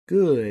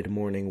Good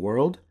morning,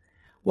 world.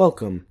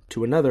 Welcome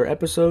to another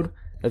episode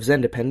of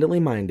Zendependently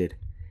Minded.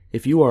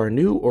 If you are a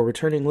new or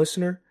returning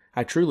listener,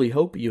 I truly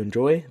hope you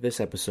enjoy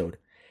this episode.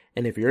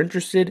 And if you're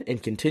interested in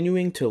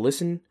continuing to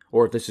listen,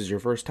 or if this is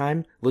your first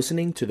time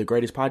listening to the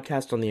greatest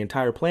podcast on the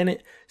entire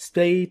planet,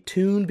 stay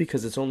tuned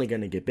because it's only going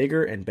to get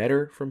bigger and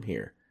better from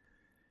here.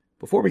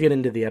 Before we get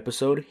into the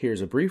episode, here's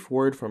a brief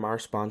word from our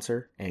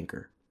sponsor,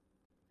 Anchor.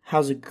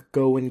 How's it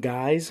going,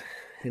 guys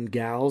and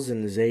gals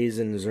and zays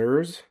and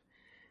zers?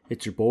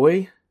 It's your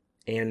boy,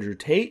 Andrew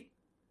Tate,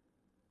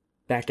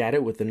 back at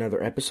it with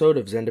another episode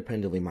of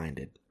Zendependently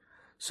Minded.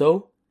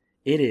 So,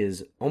 it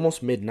is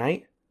almost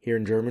midnight here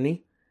in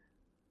Germany.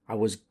 I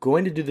was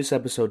going to do this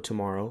episode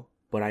tomorrow,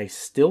 but I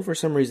still for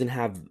some reason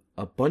have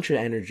a bunch of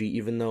energy,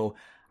 even though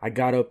I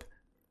got up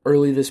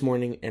early this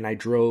morning and I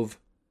drove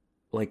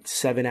like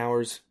 7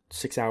 hours,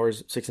 6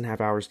 hours, 6.5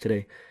 hours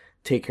today,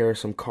 take care of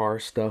some car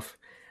stuff.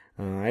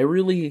 I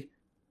really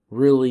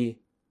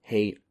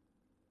hate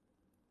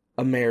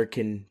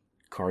American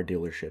car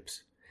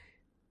dealerships.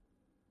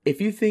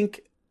 If you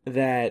think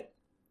that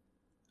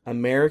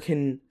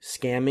American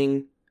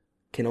scamming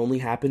can only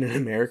happen in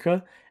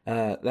America,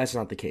 that's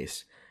not the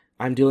case.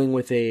 I'm dealing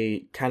with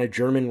a kind of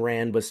German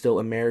ran but still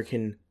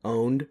American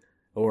owned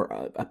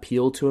or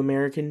appeal to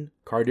American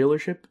car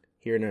dealership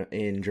here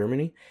in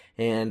Germany,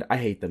 and I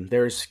hate them.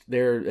 They're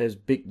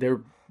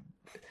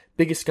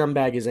biggest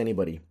scumbag as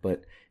anybody.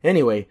 But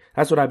anyway,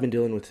 that's what I've been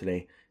dealing with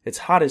today. It's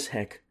hot as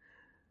heck.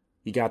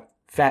 You got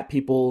fat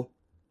people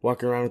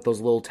walking around with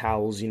those little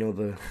towels,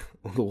 the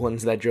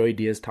ones that Joey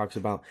Diaz talks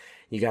about.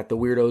 You got the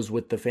weirdos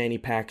with the fanny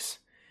packs,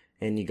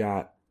 and you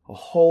got a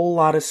whole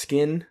lot of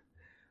skin.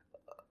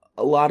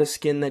 A lot of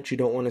skin that you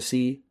don't want to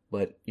see,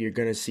 but you're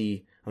going to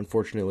see,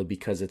 unfortunately,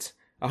 because it's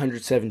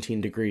 117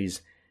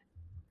 degrees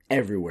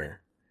everywhere.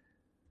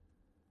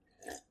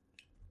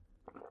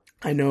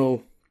 I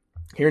know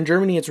here in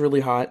Germany it's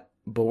really hot,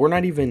 but we're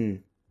not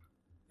even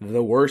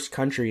the worst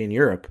country in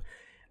Europe.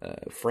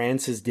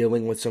 France is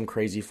dealing with some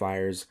crazy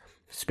fires.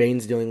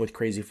 Spain's dealing with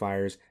crazy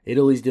fires.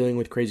 Italy's dealing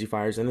with crazy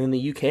fires. And then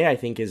the UK, I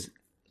think,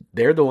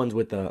 they're the ones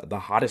with the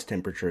hottest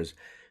temperatures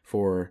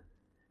for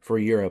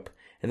Europe.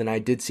 And then I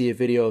did see a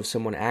video of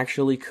someone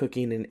actually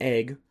cooking an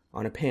egg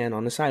on a pan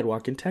on the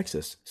sidewalk in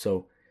Texas.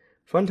 So,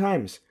 fun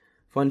times.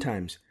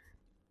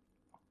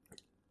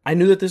 I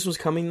knew that this was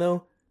coming,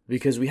 though,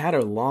 because we had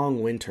a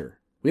long winter.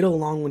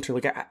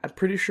 Like, I'm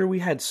pretty sure we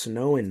had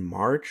snow in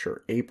March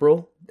or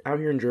April out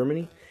here in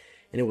Germany.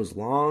 And it was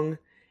long,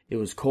 it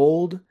was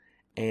cold,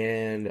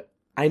 and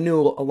I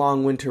knew a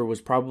long winter was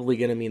probably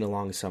going to mean a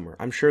long summer.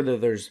 I'm sure that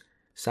there's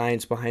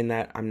science behind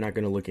that. I'm not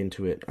going to look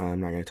into it.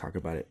 I'm not going to talk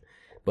about it.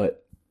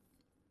 But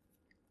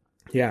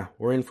yeah,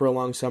 we're in for a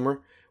long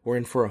summer. We're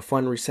in for a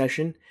fun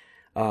recession.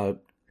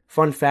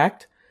 Fun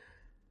fact,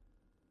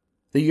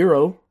 the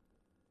euro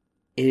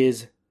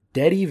is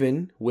dead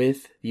even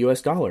with the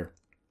US dollar.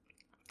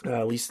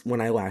 At least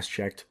when I last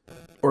checked.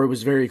 Or it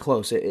was very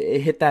close. It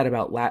hit that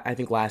about, I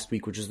think, last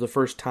week, which is the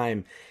first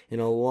time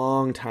in a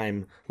long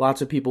time.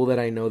 Lots of people that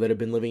I know that have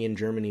been living in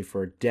Germany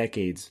for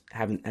decades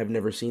have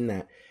never seen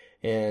that.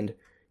 And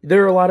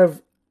there are a lot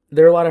of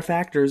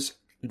factors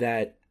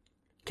that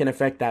can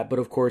affect that. But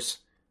of course,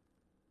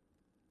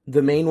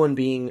 the main one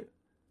being,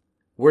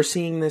 we're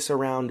seeing this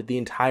around the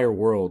entire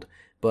world.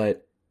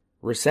 But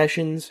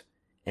recessions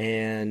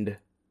and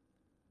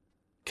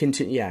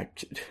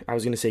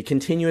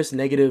continuous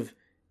negative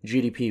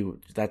GDP.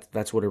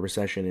 That's what a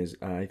recession is.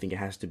 I think it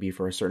has to be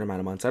for a certain amount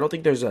of months. I don't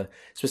think there's a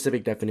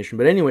specific definition,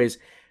 but anyways,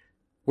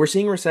 we're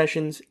seeing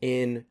recessions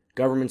in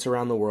governments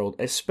around the world,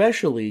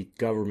 especially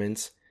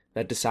governments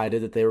that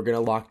decided that they were going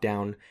to lock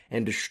down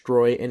and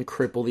destroy and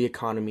cripple the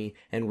economy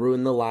and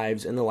ruin the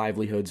lives and the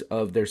livelihoods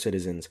of their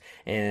citizens.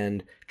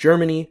 And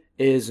Germany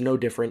is no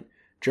different.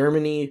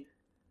 Germany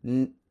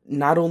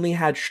not only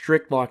had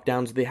strict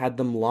lockdowns, they had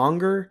them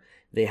longer.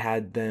 They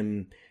had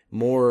them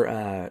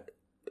more,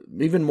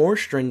 even more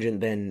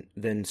stringent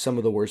than some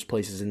of the worst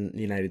places in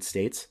the United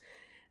States.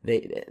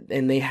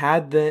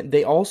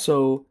 They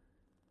also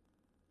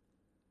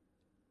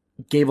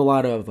gave a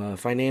lot of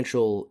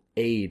financial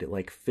aid,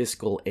 like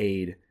fiscal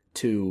aid,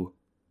 to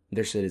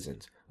their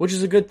citizens, which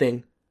is a good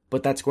thing,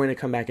 but that's going to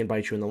come back and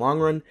bite you in the long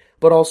run.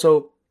 But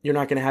also, you're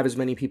not going to have as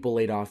many people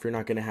laid off. You're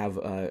not going to have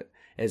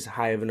as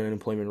high of an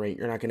unemployment rate.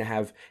 You're not going to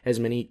have as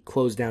many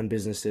closed down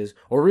businesses,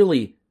 or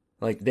really,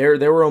 like, there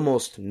were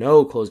almost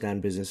no closed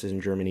down businesses in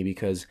Germany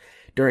because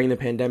during the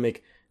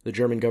pandemic, the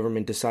German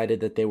government decided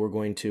that they were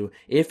going to,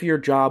 if your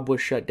job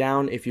was shut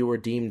down, if you were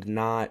deemed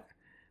not,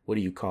 what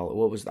do you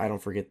call it? I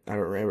don't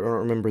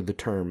remember the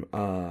term.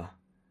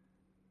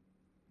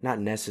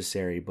 Not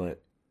necessary,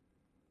 but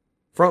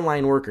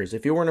frontline workers.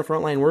 If you weren't a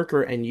frontline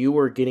worker and you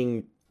were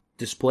getting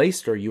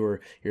displaced or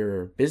your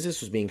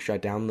business was being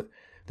shut down,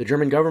 the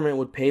German government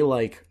would pay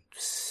like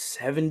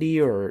 70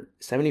 or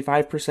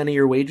 75% of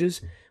your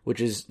wages, which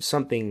is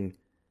something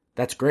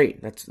that's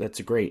great.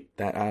 That's great.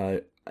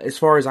 That as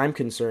far as I'm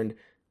concerned,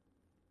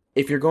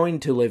 if you're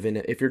going to live in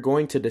it, if you're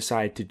going to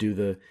decide to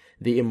do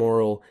the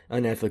immoral,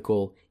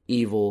 unethical,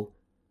 evil,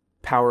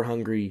 power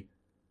hungry,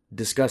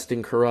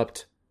 disgusting,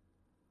 corrupt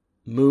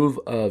move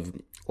of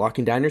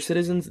locking down your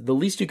citizens, the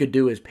least you could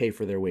do is pay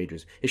for their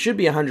wages. It should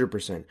be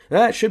 100%.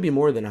 That should be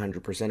more than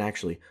 100%,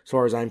 actually, as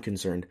far as I'm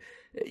concerned.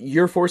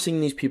 You're forcing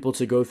these people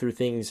to go through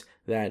things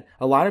that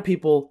a lot of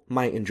people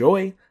might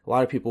enjoy. A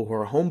lot of people who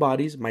are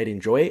homebodies might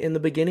enjoy it in the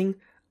beginning,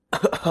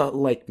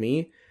 like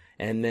me.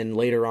 And then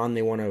later on,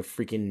 they want to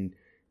freaking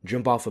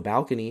jump off a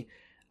balcony.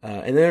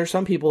 And there are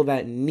some people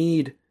that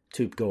need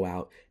to go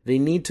out. They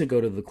need to go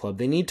to the club.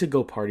 They need to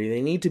go party.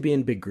 They need to be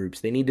in big groups.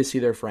 They need to see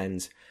their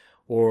friends.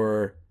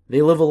 Or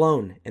they live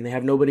alone and they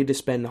have nobody to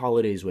spend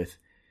holidays with.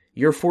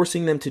 You're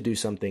forcing them to do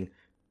something.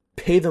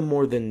 Pay them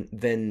more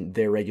than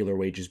their regular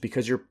wages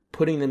because you're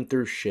putting them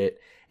through shit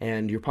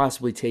and you're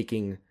possibly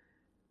taking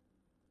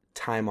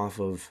time off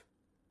of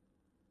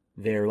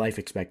their life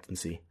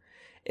expectancy.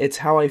 It's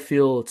how I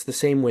feel. It's the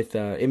same with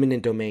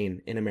eminent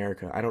domain in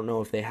America. I don't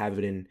know if they have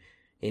it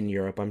in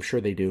Europe. I'm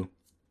sure they do.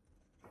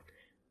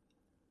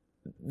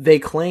 They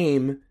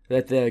claim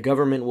that the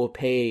government will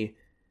pay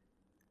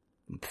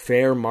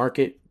fair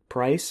market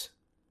price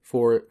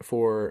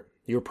for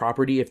your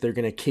property if they're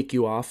going to kick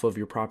you off of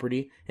your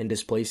property and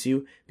displace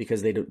you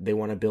because they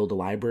want to build a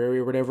library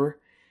or whatever.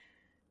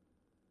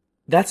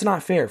 That's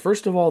not fair.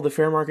 First of all, the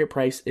fair market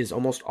price is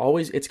almost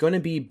always, it's going to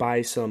be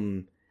by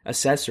some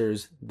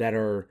assessors that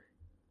are,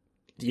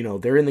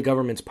 they're in the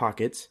government's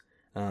pockets,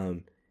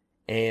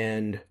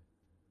 and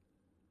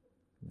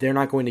they're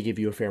not going to give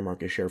you a fair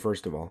market share,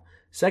 first of all.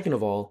 Second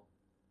of all,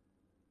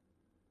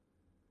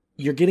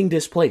 you're getting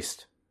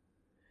displaced.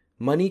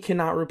 Money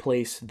cannot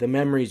replace the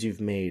memories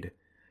you've made.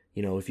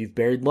 If you've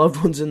buried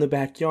loved ones in the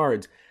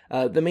backyards.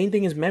 The main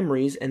thing is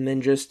memories, and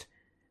then just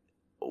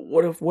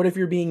what if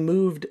you're being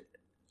moved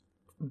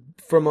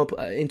from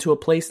into a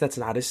place that's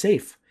not as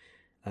safe?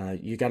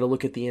 You got to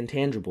look at the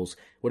intangibles.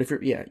 What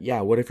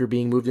if you're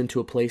being moved into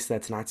a place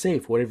that's not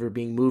safe? What if you're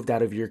being moved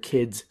out of your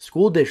kid's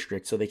school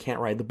district so they can't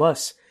ride the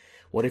bus?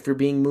 What if you're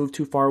being moved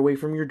too far away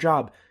from your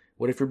job?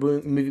 What if you're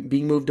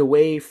being moved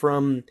away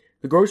from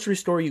the grocery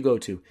store you go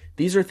to?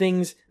 These are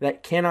things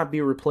that cannot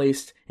be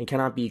replaced and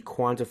cannot be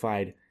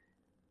quantified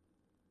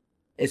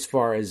as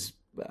far as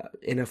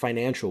in a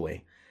financial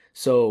way.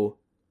 So,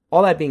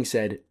 all that being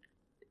said,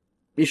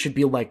 it should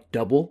be like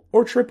double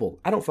or triple.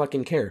 I don't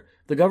fucking care.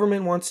 The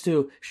government wants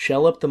to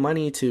shell up the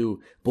money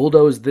to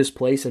bulldoze this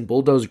place and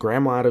bulldoze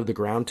grandma out of the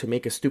ground to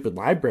make a stupid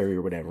library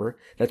or whatever.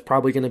 That's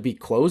probably going to be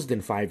closed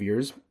in 5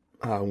 years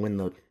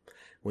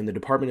when the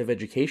Department of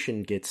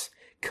Education gets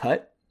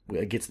cut,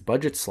 gets the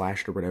budget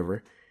slashed or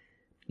whatever.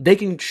 They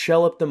can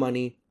shell up the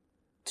money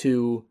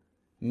to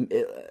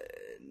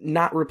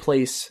not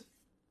replace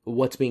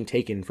what's being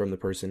taken from the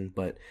person,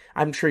 but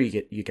I'm sure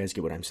you guys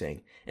get what I'm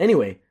saying.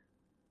 Anyway,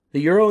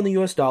 the euro and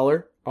the US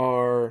dollar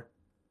are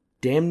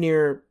damn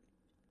near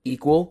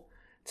equal.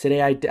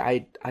 Today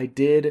I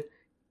did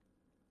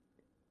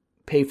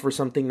pay for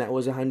something that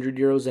was 100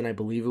 euros and I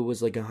believe it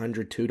was like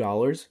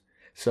 $102.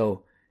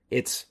 So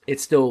it's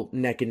still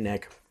neck and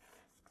neck,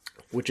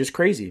 which is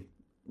crazy.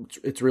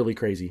 It's really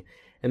crazy.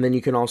 And then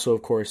you can also,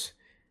 of course,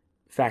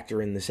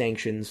 factor in the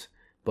sanctions,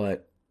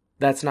 but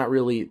that's not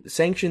really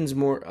sanctions.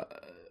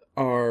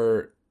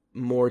 Are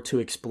more to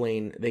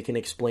explain. They can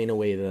explain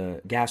away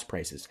the gas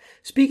prices.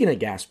 Speaking of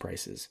gas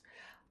prices,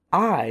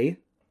 I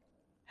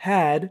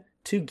had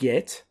to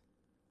pay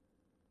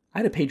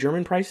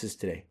German prices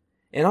today.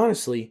 And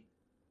honestly,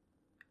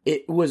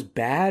 it was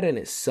bad and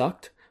it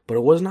sucked, but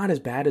it was not as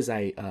bad as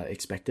I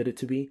expected it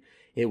to be.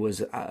 It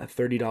was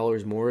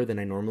 $30 more than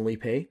I normally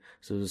pay.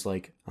 So it was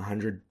like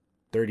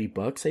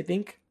 $130, I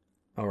think,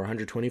 or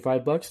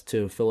 $125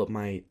 to fill up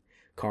my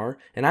car.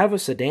 And I have a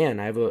sedan.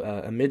 I have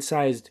a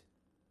mid-sized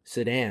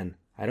sedan.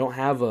 I don't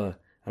have a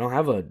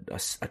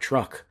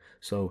truck.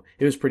 So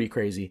it was pretty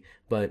crazy.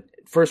 But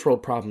first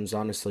world problems,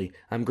 honestly.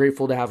 I'm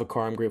grateful to have a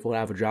car. I'm grateful to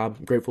have a job.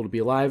 I'm grateful to be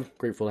alive. I'm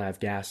grateful to have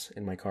gas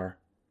in my car.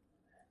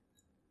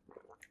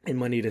 And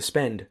money to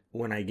spend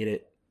when I get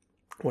it.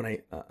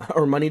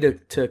 Or money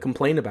to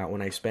complain about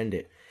when I spend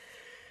it.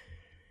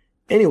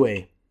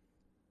 Anyway,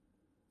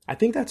 I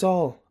think that's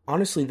all.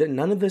 Honestly,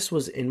 none of this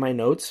was in my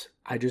notes.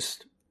 I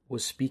just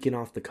was speaking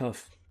off the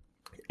cuff.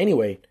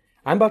 Anyway,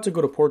 I'm about to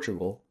go to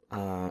Portugal.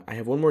 I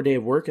have one more day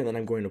of work, and then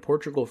I'm going to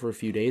Portugal for a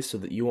few days so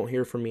that you won't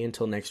hear from me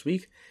until next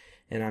week.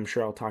 And I'm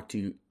sure I'll talk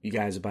to you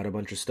guys about a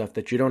bunch of stuff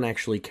that you don't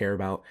actually care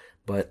about,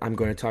 but I'm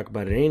going to talk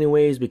about it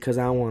anyways because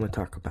I want to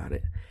talk about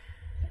it.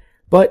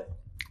 But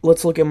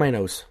let's look at my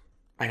notes.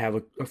 I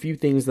have a few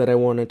things that I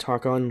want to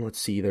talk on. Let's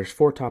see. There's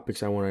 4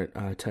 topics I want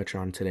to touch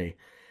on today.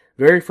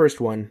 Very first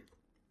one,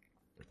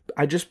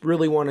 I just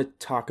really want to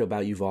talk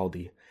about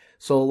Uvalde.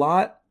 So a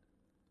lot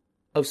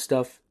of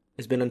stuff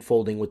has been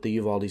unfolding with the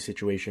Uvalde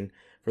situation.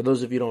 For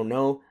those of you who don't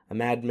know, a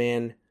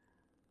madman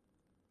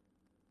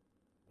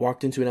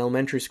walked into an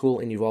elementary school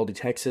in Uvalde,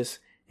 Texas,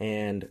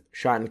 and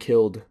shot and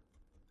killed,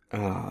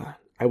 I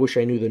wish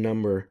I knew the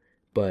number,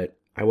 but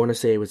I want to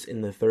say it was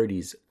in the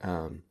 30s,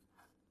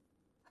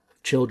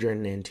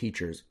 children and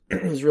teachers.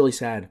 It was really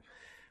sad,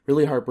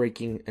 really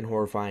heartbreaking and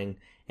horrifying,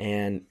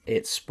 and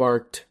it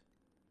sparked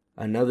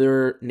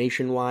another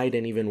nationwide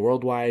and even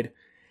worldwide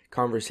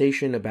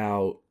conversation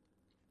about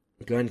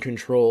gun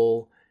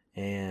control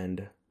and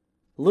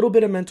a little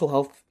bit of mental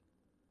health,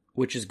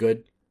 which is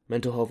good.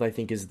 Mental health, I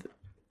think,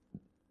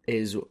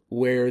 is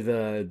where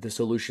the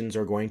solutions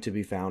are going to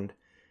be found.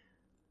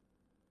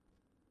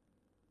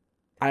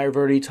 I've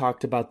already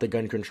talked about the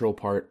gun control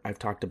part. I've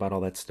talked about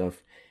all that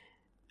stuff.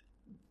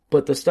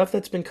 But the stuff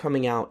that's been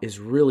coming out is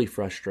really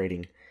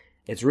frustrating.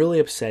 It's really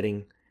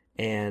upsetting,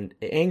 and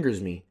it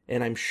angers me.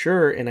 And I'm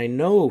sure, and I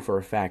know for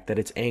a fact that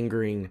it's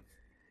angering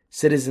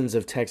citizens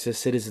of Texas,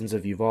 citizens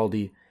of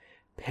Uvalde,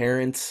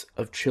 parents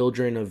of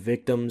children of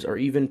victims, or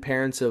even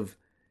parents of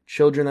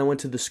children that went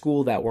to the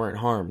school that weren't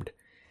harmed.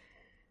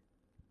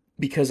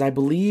 Because I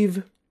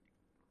believe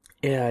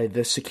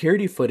the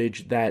security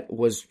footage that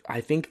was, I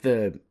think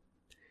the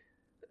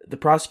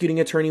prosecuting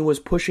attorney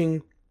was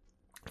pushing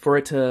for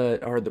it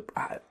to, or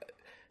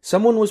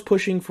someone was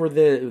pushing for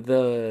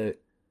the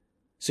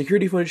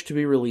security footage to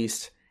be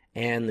released,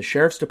 and the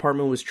sheriff's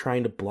department was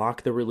trying to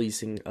block the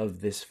releasing of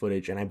this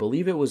footage. And I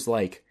believe it was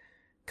like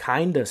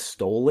kind of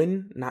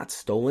stolen, not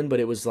stolen, but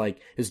it was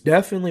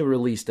definitely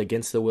released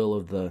against the will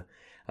of the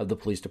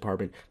police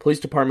department.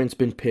 Police department's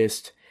been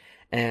pissed,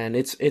 and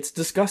it's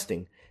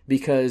disgusting,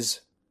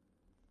 because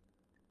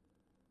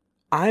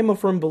I'm a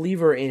firm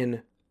believer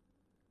in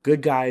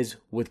good guys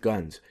with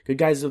guns. Good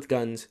guys with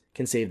guns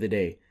can save the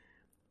day.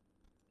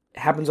 It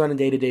happens on a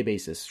day-to-day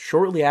basis.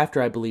 Shortly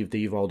after, I believe, the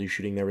Uvalde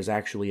shooting, there was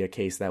actually a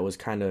case that was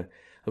kind of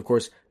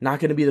course, not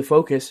going to be the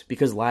focus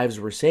because lives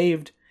were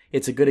saved.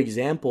 It's a good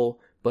example,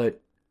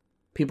 but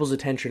people's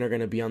attention are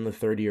going to be on the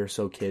 30 or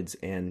so kids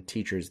and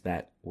teachers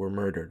that were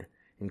murdered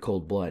in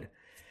cold blood.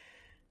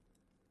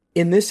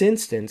 In this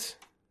instance,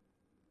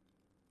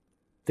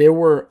 there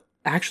were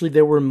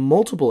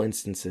multiple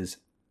instances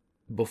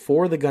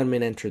before the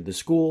gunman entered the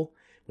school,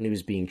 when he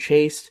was being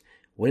chased,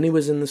 when he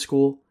was in the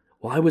school,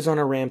 while he was on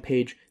a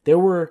rampage. There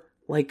were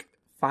like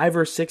 5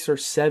 or 6 or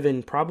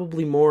 7,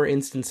 probably more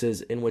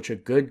instances in which a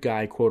good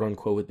guy, quote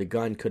unquote, with the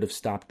gun could have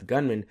stopped the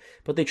gunman,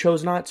 but they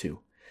chose not to.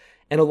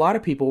 And a lot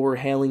of people were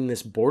hailing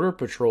this Border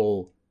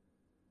Patrol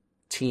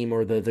team,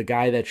 or the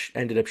guy that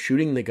ended up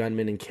shooting the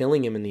gunman and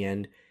killing him in the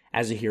end,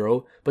 as a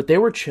hero, but they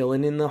were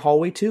chilling in the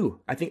hallway too.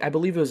 I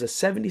believe it was a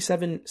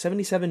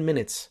 77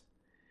 minutes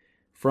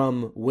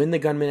from when the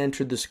gunman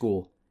entered the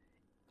school,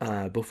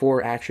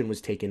 before action was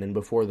taken and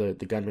before the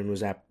gunman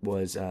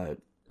was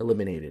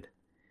eliminated.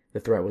 The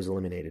threat was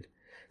eliminated.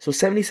 So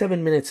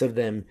 77 minutes of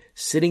them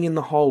sitting in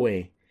the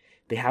hallway.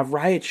 They have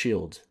riot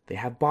shields. They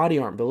have body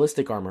armor,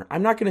 ballistic armor.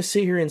 I'm not going to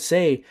sit here and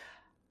say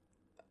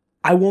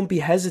I won't be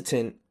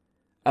hesitant.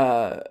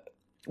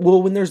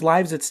 When there's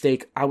lives at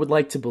stake, I would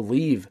like to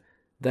believe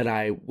that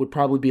I would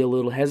probably be a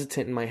little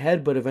hesitant in my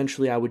head, but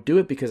eventually I would do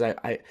it because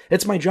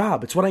it's my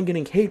job. It's what I'm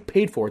getting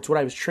paid for. It's what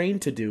I was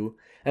trained to do.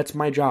 That's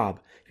my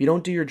job. If you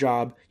don't do your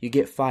job, you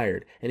get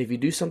fired. And if you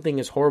do something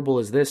as horrible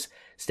as this,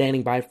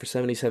 standing by for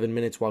 77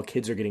 minutes while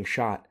kids are getting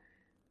shot,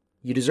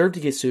 you deserve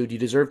to get sued. You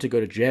deserve to go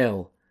to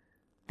jail.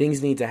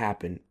 Things need to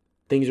happen.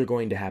 Things are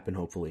going to happen,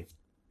 hopefully.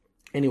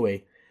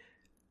 Anyway,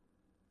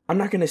 I'm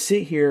not going to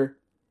sit here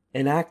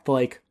and act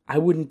like I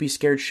wouldn't be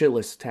scared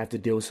shitless to have to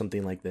deal with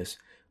something like this.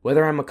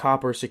 Whether I'm a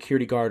cop or a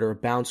security guard or a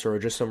bouncer or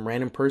just some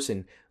random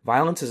person,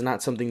 violence is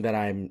not something that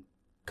I'm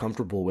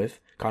comfortable with.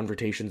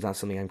 Confrontation is not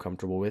something I'm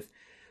comfortable with.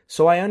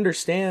 So I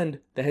understand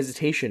the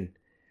hesitation.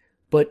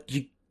 But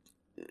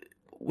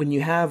when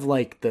you have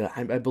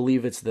I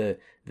believe it's the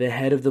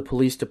head of the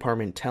police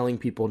department telling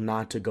people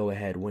not to go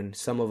ahead when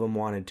some of them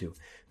wanted to.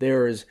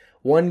 There is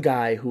one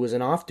guy who was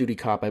an off-duty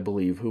cop, I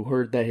believe, who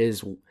heard that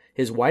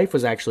his wife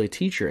was actually a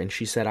teacher, and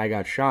she said, "I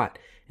got shot,"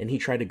 and he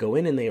tried to go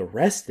in and they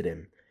arrested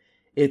him.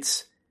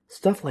 It's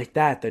stuff like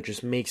that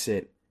just makes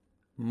it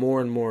more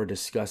and more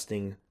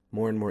disgusting,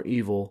 more and more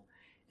evil,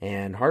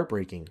 and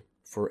heartbreaking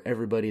for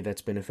everybody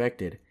that's been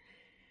affected.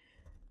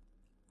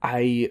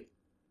 I've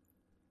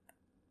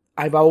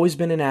always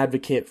been an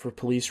advocate for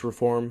police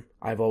reform.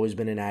 I've always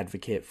been an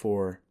advocate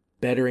for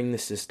bettering the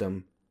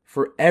system,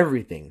 for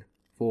everything,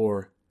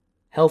 for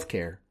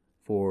healthcare,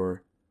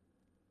 for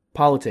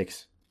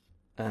politics,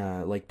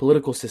 like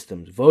political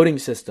systems, voting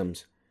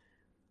systems.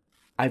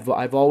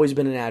 I've always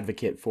been an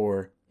advocate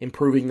for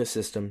improving the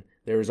system.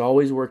 There is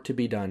always work to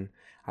be done.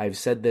 I've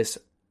said this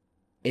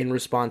in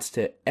response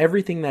to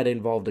everything that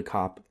involved a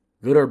cop,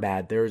 good or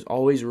bad. There is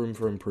always room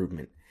for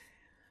improvement.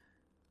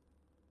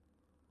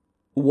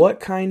 What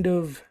kind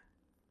of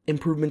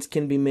improvements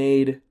can be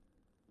made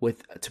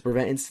to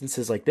prevent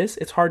instances like this?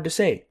 It's hard to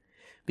say,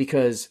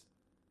 because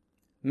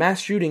mass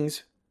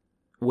shootings,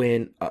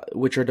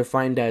 which are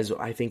defined as,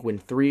 I think, when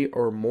 3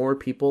 or more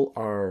people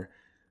are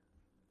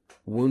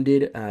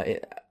wounded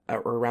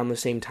around the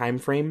same time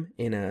frame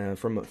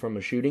from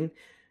a shooting.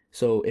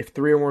 So if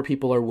 3 or more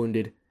people are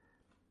wounded,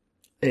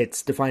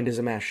 it's defined as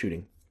a mass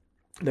shooting.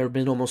 There have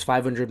been almost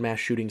 500 mass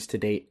shootings to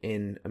date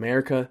in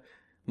America.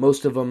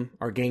 Most of them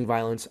are gang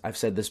violence. I've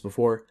said this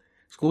before.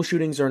 School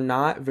shootings are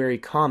not very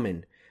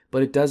common,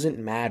 but it doesn't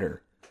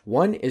matter.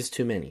 One is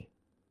too many.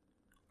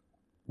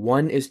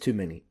 One is too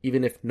many.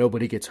 Even if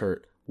nobody gets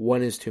hurt,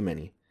 one is too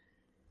many.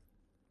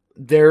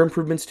 There are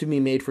improvements to be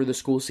made for the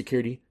school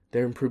security.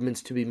 There are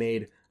improvements to be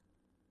made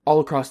all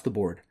across the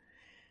board.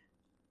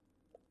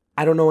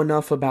 I don't know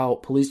enough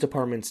about police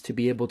departments to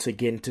be able to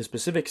get into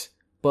specifics,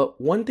 but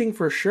one thing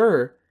for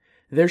sure,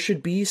 there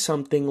should be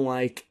something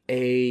like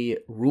a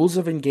rules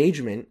of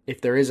engagement,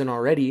 if there isn't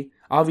already.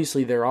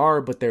 Obviously there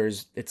are, but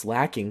it's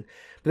lacking.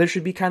 But there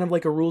should be kind of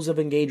like a rules of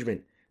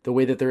engagement, the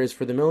way that there is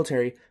for the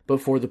military,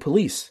 but for the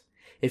police.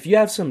 If you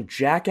have some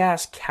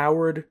jackass,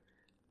 coward,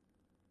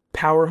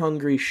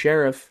 power-hungry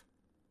sheriff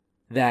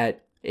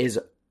that is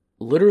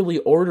literally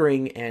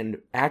ordering and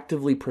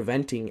actively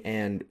preventing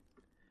and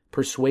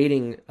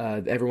persuading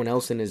everyone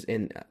else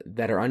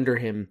that are under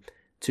him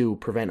to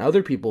prevent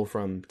other people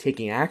from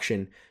taking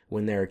action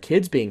when there are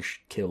kids being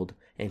killed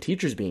and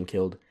teachers being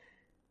killed,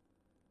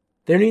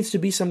 there needs to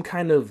be some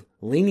kind of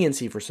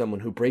leniency for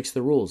someone who breaks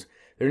the rules.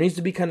 There needs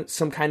to be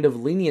some kind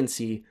of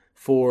leniency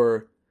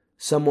for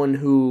someone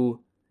who,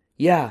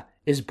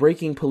 is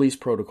breaking police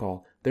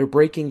protocol. They're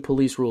breaking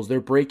police rules. They're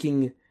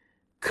breaking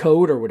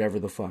code or whatever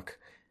the fuck.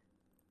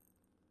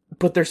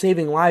 But they're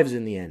saving lives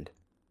in the end.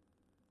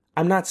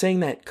 I'm not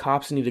saying that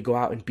cops need to go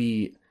out and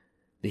be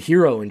the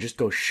hero and just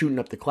go shooting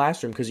up the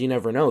classroom, because you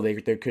never know. They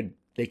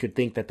could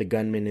think that the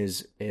gunman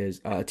is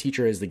a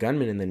teacher is the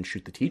gunman and then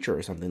shoot the teacher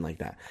or something like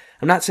that.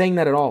 I'm not saying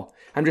that at all.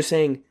 I'm just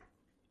saying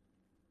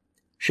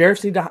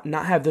sheriffs need to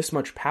not have this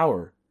much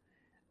power,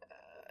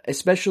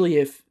 especially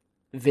if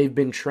they've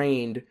been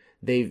trained,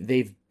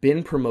 they've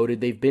been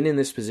promoted, they've been in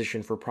this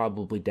position for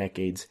probably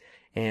decades,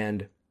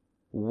 and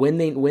when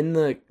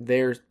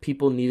their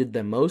people needed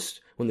them most,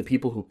 when the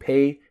people who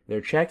pay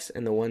their checks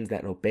and the ones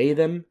that obey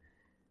them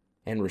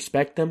and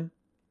respect them,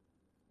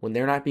 when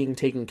they're not being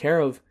taken care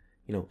of,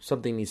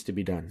 something needs to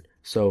be done.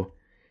 So,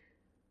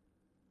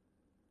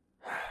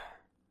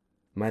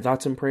 my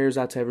thoughts and prayers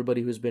out to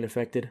everybody who's been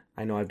affected.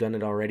 I know I've done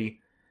it already.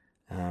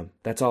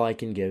 That's all I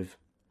can give.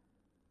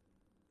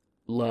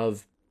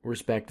 Love,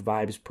 respect,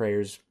 vibes,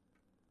 prayers,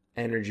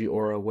 energy,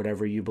 aura,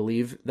 whatever you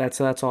believe. That's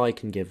all I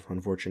can give,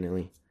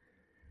 unfortunately.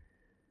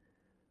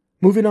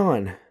 Moving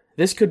on.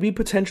 This could be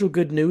potential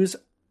good news.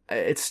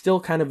 It's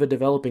still kind of a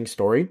developing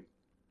story.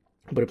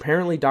 But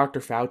apparently Dr.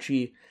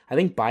 Fauci, I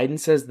think Biden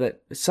says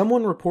that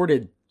someone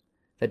reported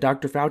that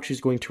Dr. Fauci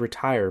is going to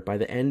retire by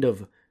the end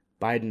of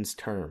Biden's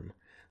term.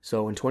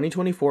 So in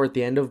 2024, at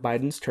the end of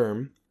Biden's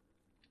term,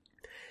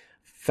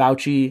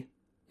 Fauci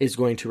is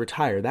going to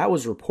retire. That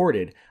was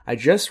reported. I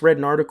just read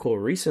an article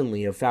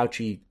recently of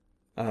Fauci,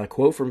 a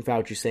quote from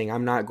Fauci saying,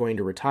 "I'm not going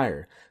to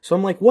retire." So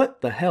I'm like,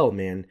 what the hell,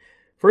 man?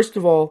 First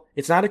of all,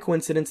 it's not a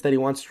coincidence that he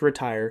wants to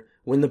retire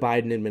when the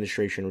Biden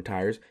administration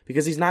retires,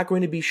 because he's not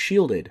going to be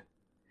shielded.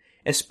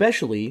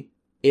 Especially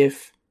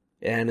if,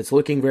 and it's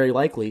looking very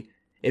likely,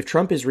 if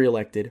Trump is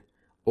reelected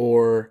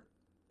or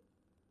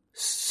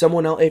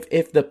someone else,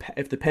 if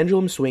the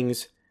pendulum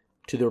swings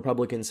to the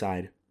Republican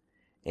side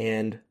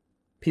and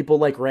people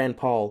like Rand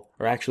Paul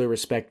are actually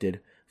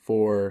respected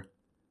for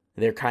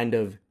their kind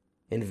of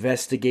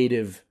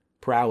investigative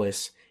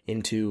prowess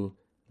into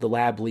the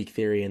lab leak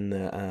theory and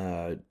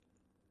the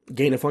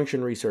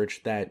gain-of-function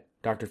research that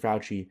Dr.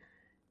 Fauci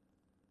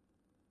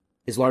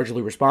is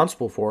largely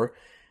responsible for,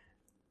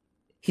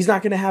 he's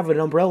not going to have an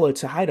umbrella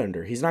to hide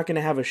under. He's not going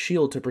to have a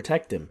shield to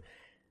protect him.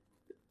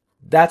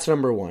 That's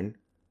number one.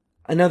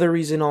 Another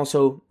reason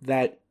also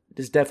that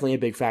is definitely a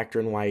big factor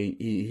in why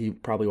he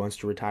probably wants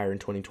to retire in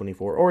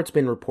 2024, or it's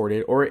been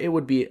reported, or it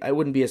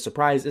wouldn't be a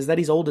surprise, is that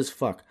he's old as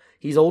fuck.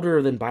 He's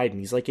older than Biden.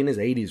 He's like in his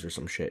 80s or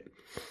some shit.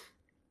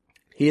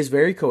 He is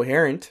very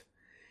coherent.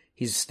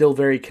 He's still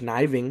very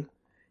conniving,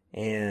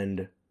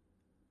 and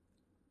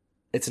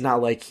it's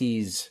not like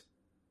he's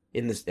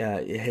in this.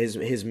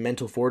 His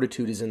mental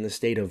fortitude is in the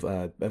state of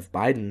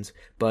Biden's.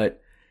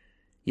 But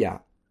yeah,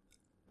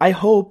 I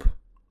hope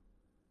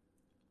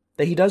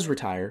that he does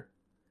retire.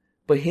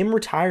 But him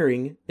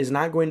retiring is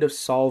not going to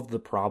solve the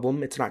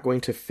problem. It's not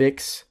going to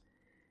fix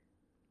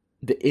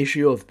the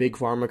issue of big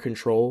pharma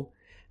control,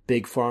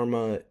 big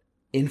pharma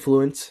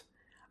influence.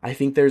 I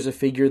think there's a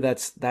figure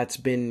that's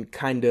been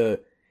kind of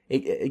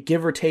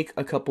give or take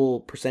a couple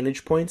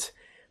percentage points,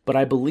 but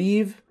I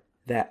believe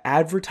that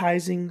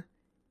advertising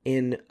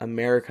in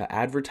America,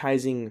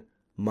 advertising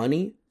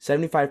money,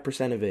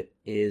 75% of it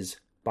is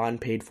bought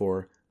and paid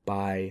for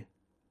by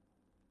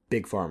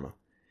big pharma,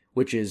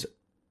 which is,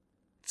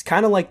 it's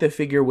kind of like the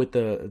figure with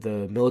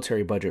the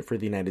military budget for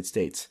the United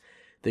States.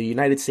 The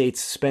United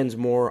States spends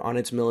more on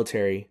its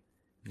military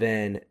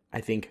than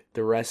I think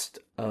the rest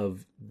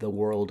of the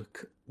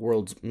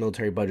world's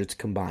military budgets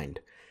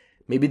combined.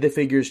 Maybe the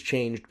figures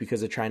changed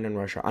because of China and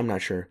Russia. I'm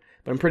not sure.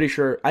 But I'm pretty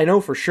sure, I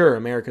know for sure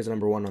America's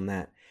number one on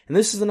that. And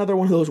this is another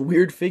one of those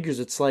weird figures.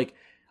 It's like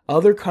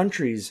other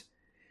countries,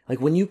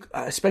 like when you,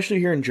 especially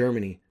here in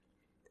Germany,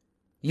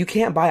 you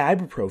can't buy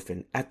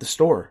ibuprofen at the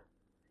store.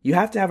 You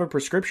have to have a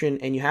prescription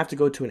and you have to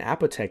go to an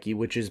apotheke,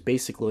 which is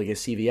basically like a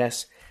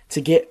CVS,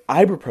 to get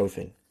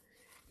ibuprofen.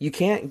 You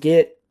can't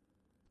get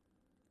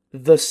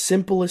the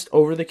simplest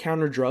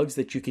over-the-counter drugs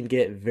that you can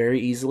get very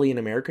easily in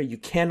America. You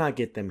cannot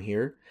get them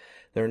here.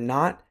 They're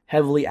not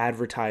heavily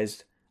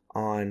advertised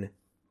on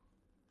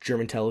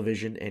German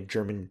television and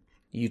German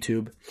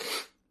YouTube.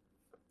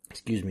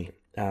 Excuse me.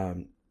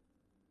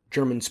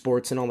 German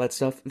sports and all that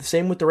stuff. The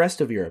same with the rest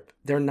of Europe.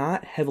 They're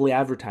not heavily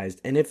advertised.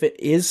 And if it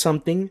is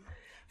something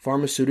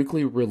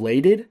pharmaceutically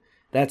related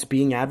that's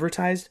being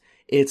advertised,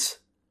 it's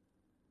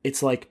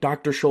like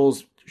Dr.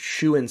 Scholl's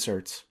shoe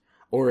inserts,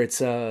 or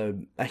it's a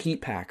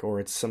heat pack,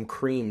 or it's some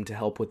cream to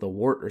help with a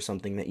wart or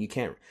something that you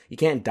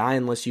can't die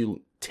unless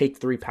you take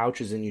 3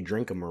 pouches and you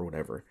drink them or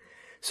whatever.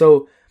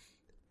 So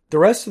the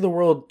rest of the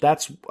world,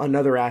 that's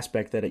another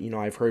aspect that,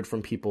 I've heard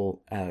from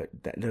people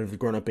that have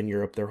grown up in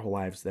Europe their whole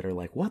lives that are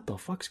like, what the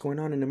fuck's going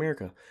on in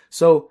America?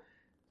 So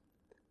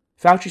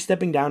Fauci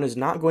stepping down is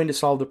not going to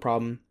solve the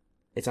problem.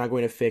 It's not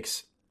going to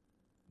fix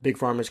Big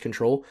Pharma's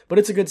control, but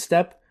it's a good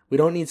step. We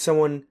don't need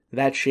someone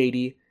that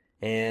shady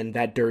and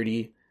that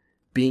dirty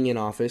being in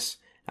office.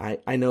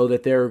 I know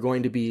that there are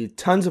going to be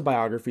tons of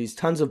biographies,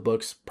 tons of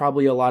books,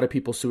 probably a lot of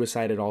people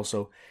suicided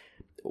also,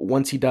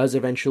 once he does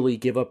eventually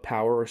give up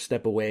power or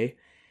step away.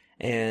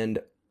 And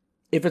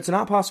if it's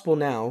not possible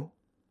now,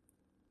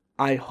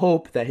 I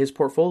hope that his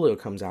portfolio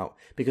comes out,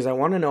 because I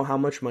want to know how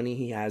much money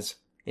he has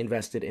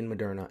invested in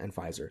Moderna and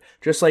Pfizer.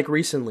 Just like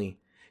recently,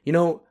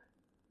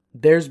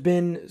 there's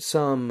been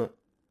some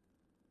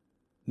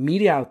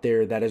media out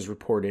there that has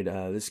reported,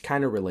 this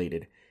kind of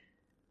related.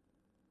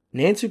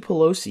 Nancy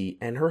Pelosi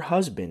and her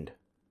husband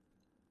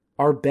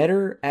are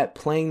better at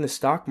playing the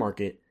stock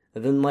market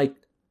than like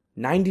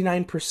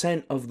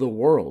 99% of the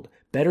world.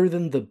 Better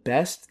than the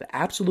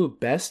absolute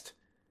best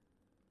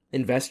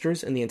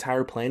investors in the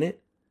entire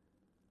planet.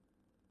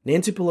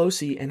 Nancy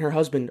Pelosi and her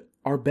husband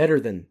are better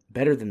than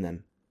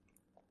them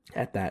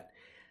at that.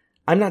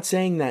 I'm not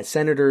saying that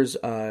senators,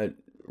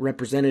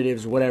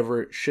 representatives,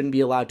 whatever, shouldn't be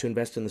allowed to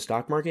invest in the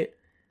stock market.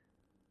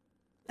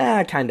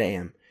 I kind of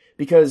am,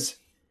 because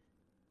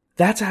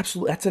that's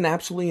an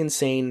absolutely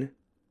insane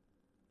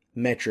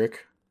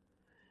metric.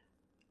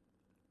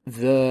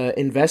 The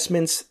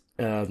investments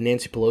of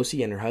Nancy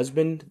Pelosi and her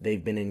husband,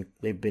 they've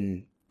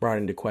been brought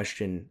into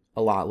question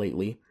a lot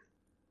lately.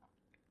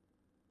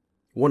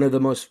 One of the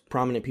most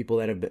prominent people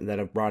that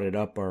have brought it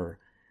up are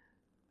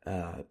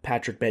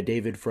Patrick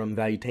Bet-David from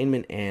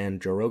Valuetainment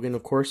and Joe Rogan,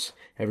 of course.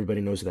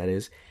 Everybody knows who that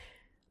is.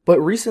 But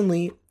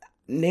recently,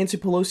 Nancy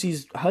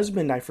Pelosi's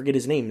husband, I forget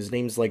his name. His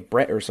name's like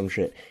Brett or some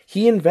shit.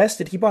 He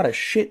bought a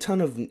shit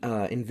ton of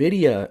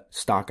Nvidia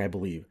stock, I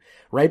believe,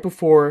 right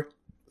before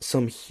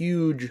some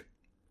huge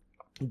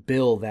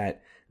bill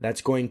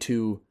that's going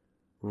to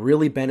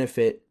really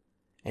benefit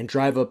and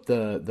drive up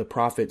the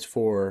profits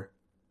for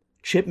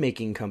chip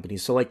making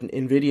companies. So like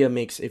Nvidia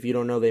makes, if you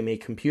don't know, they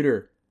make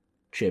computer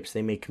chips,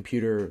 they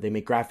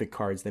make graphic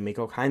cards, they make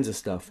all kinds of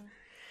stuff.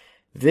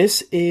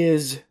 This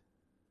is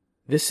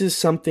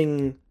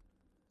something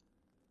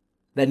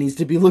that needs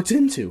to be looked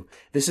into.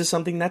 This is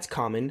something that's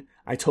common.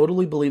 I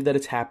totally believe that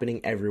it's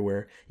happening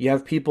everywhere. You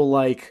have people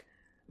like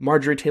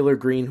Marjorie Taylor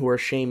Greene who are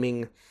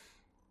shaming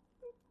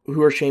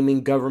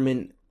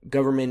government.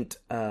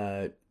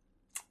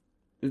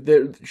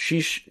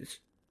 She's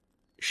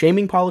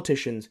shaming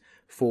politicians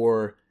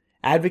for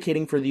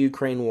advocating for the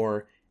Ukraine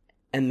war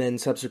and then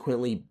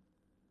subsequently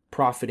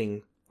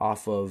profiting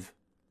off of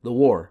the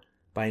war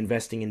by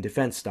investing in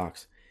defense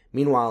stocks.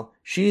 Meanwhile,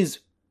 she's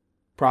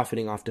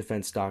profiting off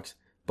defense stocks,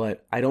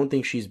 but I don't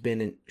think she's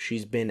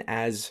been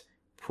as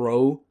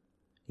pro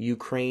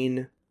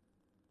Ukraine,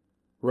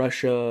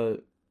 Russia,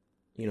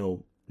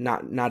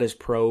 not as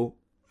pro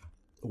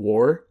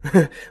war,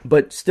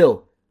 but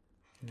still,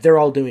 they're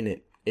all doing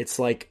it. It's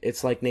like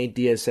Nate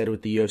Diaz said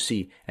with the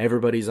UFC.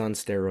 Everybody's on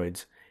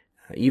steroids.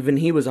 Even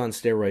he was on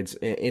steroids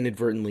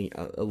inadvertently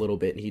a little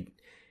bit.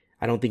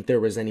 I don't think there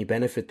was any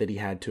benefit that he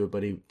had to it,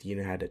 but he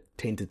had a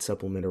tainted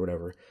supplement or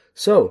whatever.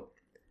 So,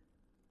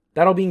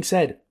 that all being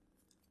said,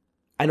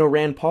 I know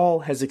Rand Paul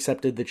has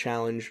accepted the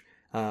challenge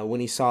when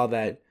he saw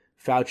that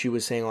Fauci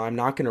was saying, I'm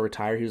not going to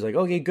retire. He was like,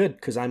 okay, good,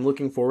 because I'm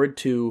looking forward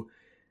to,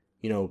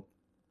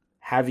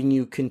 having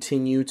you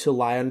continue to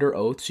lie under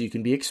oath so you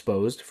can be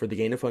exposed for the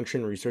gain of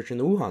function research in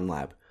the Wuhan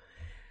lab.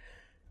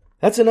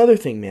 That's another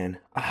thing, man.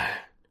 I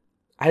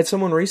had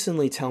someone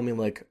recently tell me,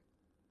 like,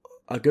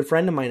 a good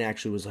friend of mine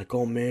actually was like,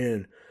 oh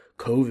man,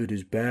 COVID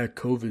is back,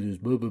 COVID is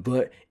blah, blah,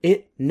 blah.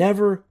 It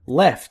never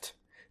left.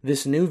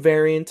 This new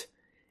variant,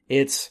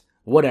 it's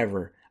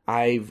whatever.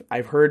 I've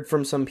heard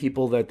from some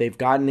people that they've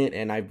gotten it,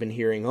 and I've been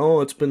hearing,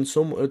 it's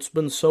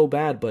been so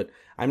bad, but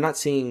I'm not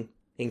seeing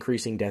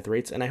increasing death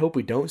rates, and I hope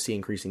we don't see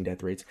increasing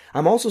death rates.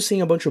 I'm also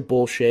seeing a bunch of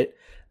bullshit.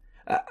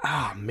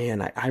 I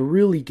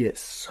really get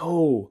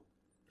so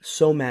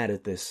mad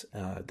at this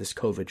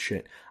COVID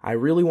shit. I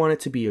really want it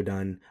to be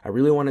done. I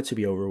really want it to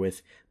be over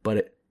with,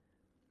 but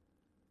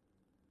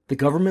the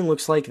government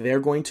looks like they're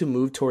going to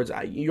move towards,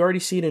 you already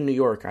see it in New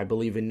York, I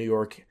believe in New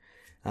York,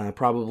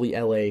 probably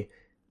LA,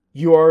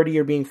 you already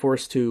are being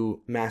forced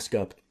to mask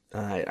up.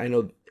 I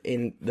know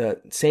in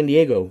the San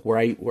Diego, where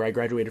I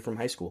graduated from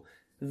high school,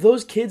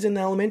 those kids in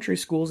the elementary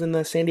schools in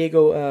the San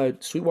Diego,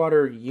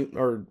 Sweetwater,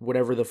 or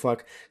whatever the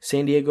fuck,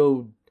 San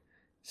Diego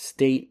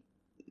State,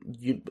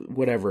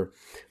 whatever,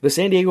 the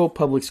San Diego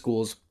public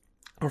schools,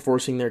 are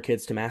forcing their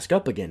kids to mask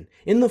up again.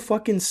 In the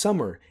fucking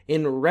summer,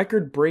 in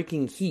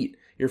record-breaking heat,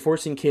 you're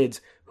forcing kids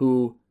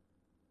who...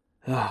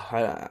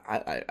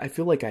 I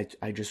feel like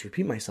I just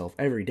repeat myself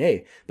every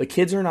day. But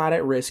kids are not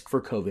at risk for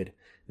COVID.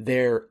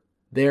 There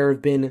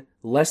have been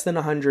less than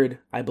 100,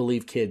 I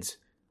believe, kids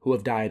who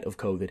have died of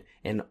COVID.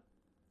 And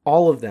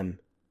all of them,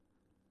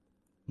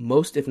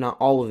 most if not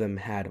all of them,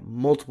 had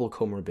multiple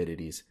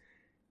comorbidities.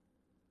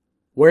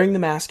 Wearing the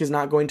mask is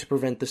not going to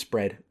prevent the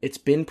spread. It's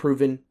been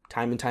proven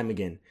time and time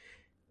again.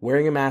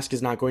 Wearing a mask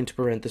is not going to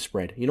prevent the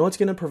spread. You know what's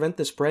going to prevent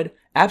the spread?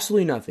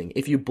 Absolutely nothing.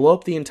 If you blow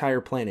up the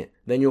entire planet,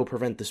 then you'll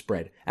prevent the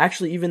spread.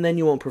 Actually, even then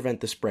you won't prevent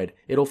the spread.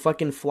 It'll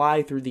fucking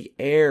fly through the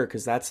air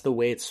because that's the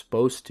way it's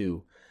supposed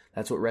to.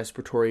 That's what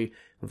respiratory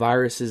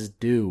viruses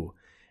do.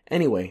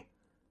 Anyway,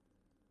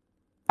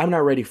 I'm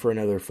not ready for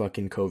another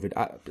fucking COVID.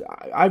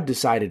 I've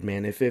decided,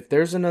 man, if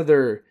there's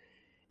another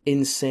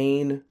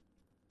insanely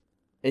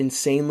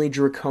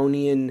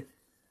draconian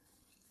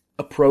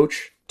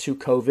approach to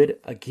COVID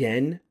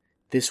again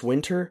this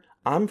winter,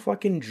 I'm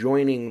fucking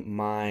joining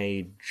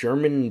my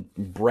German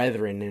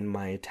brethren and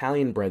my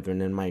Italian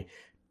brethren and my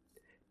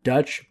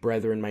Dutch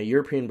brethren, my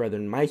European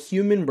brethren, my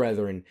human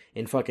brethren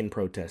in fucking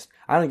protest.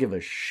 I don't give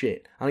a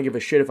shit. I don't give a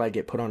shit if I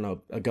get put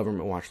on a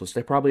government watch list.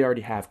 I probably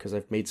already have because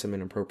I've made some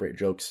inappropriate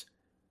jokes.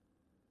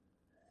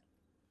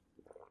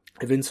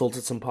 I've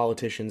insulted some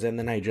politicians, and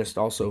then I just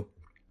also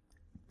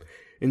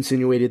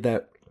insinuated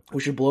that we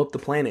should blow up the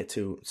planet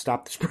to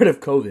stop the spread of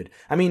COVID.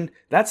 I mean,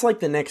 that's like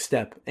the next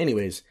step.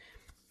 Anyways,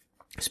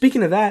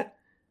 speaking of that,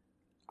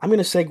 I'm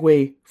going to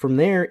segue from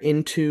there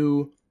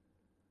into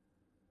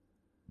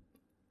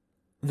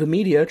the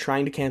media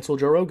trying to cancel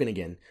Joe Rogan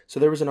again. So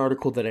there was an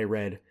article that I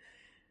read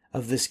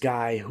of this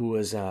guy who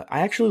was, I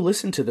actually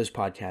listened to this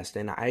podcast,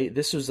 and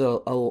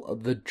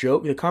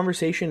the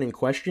conversation in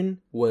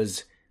question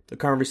was the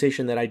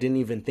conversation that I didn't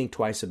even think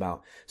twice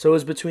about. So it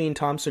was between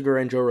Tom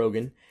Segura and Joe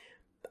Rogan.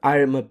 I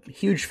am a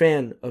huge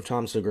fan of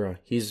Tom Segura.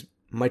 He's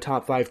my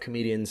top 5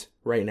 comedians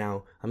right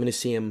now. I'm going to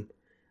see him.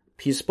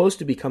 He's supposed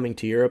to be coming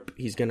to Europe.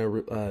 He's going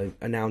to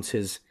announce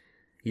his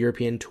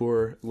European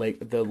tour,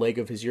 the leg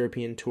of his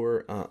European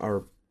tour,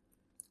 or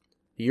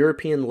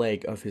European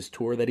leg of his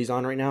tour that he's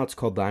on right now. It's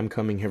called the I'm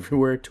Coming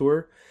Everywhere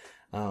tour.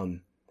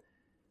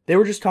 They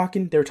were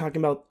talking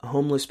about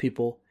homeless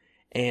people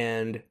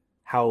and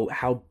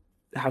how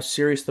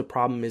serious the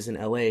problem is in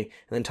LA. And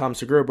then Tom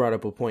Segura brought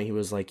up a point. He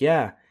was like,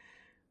 yeah,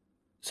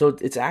 so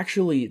it's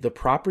actually the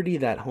property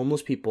that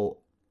homeless people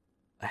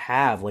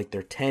have, like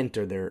their tent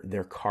or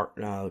their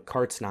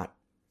cart's not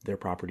their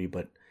property,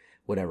 but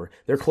whatever.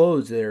 Their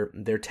clothes,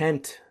 their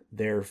tent,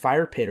 their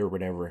fire pit or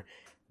whatever,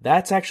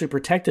 that's actually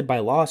protected by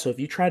law. So if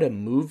you try to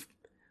move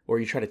or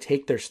you try to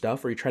take their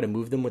stuff or you try to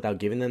move them without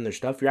giving them their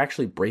stuff, you're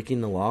actually breaking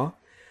the law.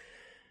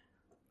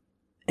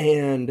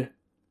 And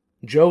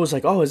Joe was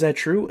like, oh, is that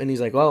true? And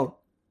he's like, well,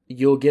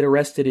 you'll get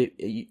arrested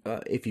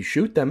if you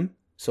shoot them.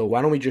 So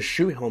why don't we just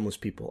shoot homeless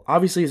people?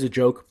 Obviously, it's a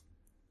joke.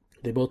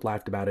 They both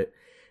laughed about it.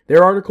 There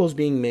are articles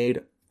being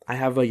made. I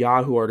have a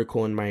Yahoo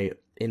article in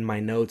my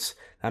notes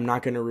I'm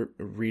not going to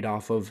read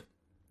off of.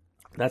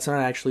 That's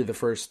not actually the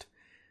first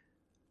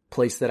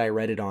place that I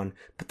read it on.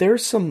 But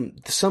there's some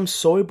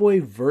soy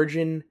boy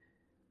virgin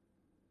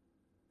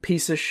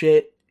piece of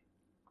shit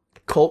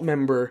cult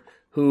member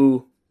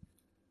who,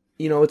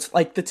 you know, it's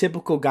like the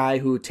typical guy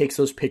who takes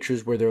those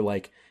pictures where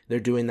they're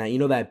doing that, you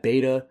know, that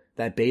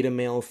beta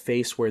male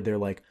face where they're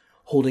like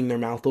holding their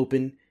mouth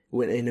open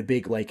in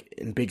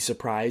big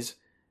surprise,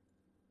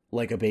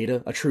 like a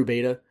true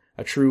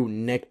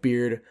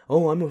neckbeard.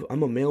 Oh,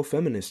 I'm a male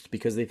feminist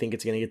because they think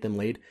it's gonna get them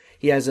laid.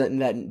 He has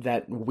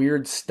that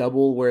weird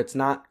stubble where it's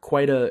not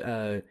quite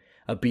a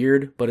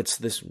beard, but it's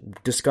this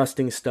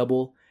disgusting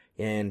stubble,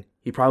 and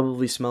he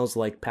probably smells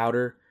like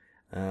powder.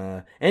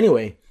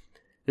 Anyway,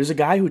 there's a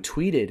guy who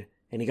tweeted,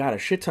 and he got a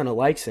shit ton of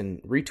likes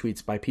and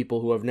retweets by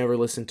people who have never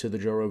listened to the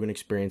Joe Rogan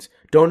Experience,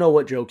 don't know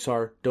what jokes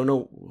are, don't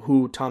know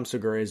who Tom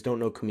Segura is, don't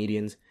know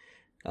comedians.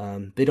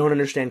 They don't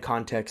understand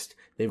context.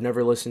 They've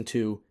never listened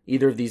to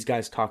either of these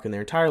guys talk in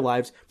their entire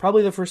lives.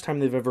 Probably the first time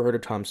they've ever heard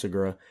of Tom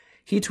Segura.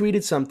 He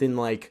tweeted something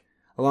like,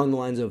 along the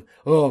lines of,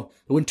 oh,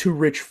 when 2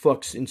 rich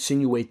fucks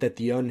insinuate that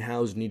the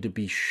unhoused need to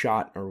be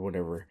shot or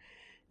whatever.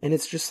 And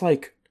it's just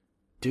like,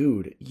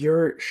 dude,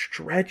 you're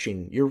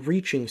stretching. You're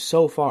reaching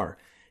so far.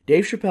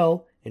 Dave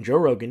Chappelle and Joe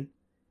Rogan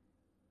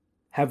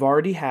have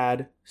already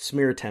had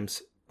smear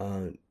attempts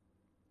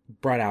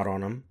brought out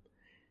on them.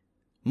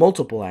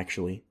 Multiple,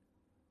 actually.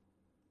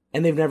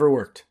 And they've never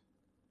worked.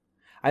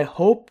 I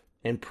hope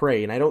and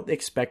pray, and I don't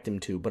expect him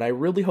to, but I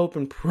really hope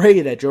and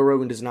pray that Joe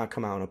Rogan does not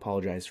come out and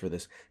apologize for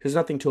this. There's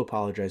nothing to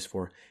apologize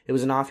for. It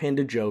was an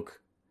offhanded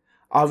joke.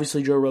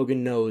 Obviously, Joe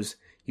Rogan knows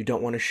you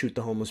don't want to shoot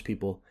the homeless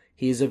people.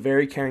 He is a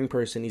very caring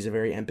person. He's a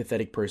very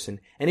empathetic person.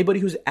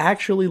 Anybody who's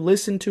actually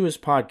listened to his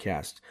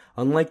podcast,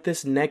 unlike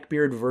this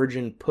neckbeard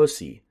virgin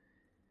pussy,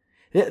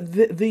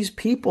 these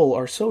people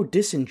are so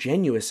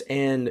disingenuous,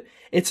 and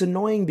it's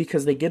annoying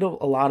because they get a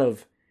lot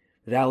of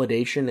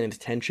validation and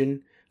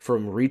attention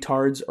from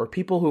retards or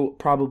people who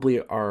probably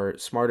are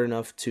smart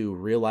enough to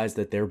realize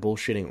that they're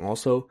bullshitting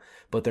also,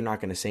 but they're not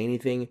going to say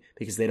anything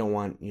because they don't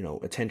want,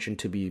 attention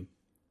to be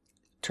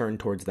turned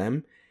towards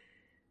them.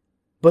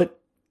 But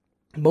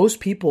most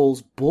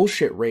people's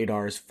bullshit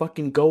radars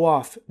fucking go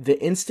off the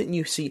instant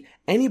you see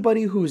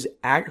anybody who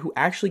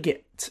actually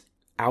gets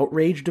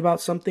outraged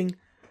about something.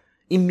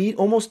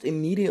 Almost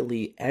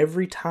immediately,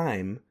 every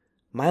time,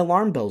 my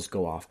alarm bells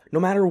go off, no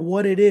matter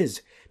what it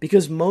is,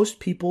 because most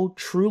people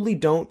truly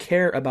don't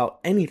care about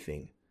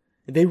anything.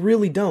 They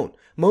really don't.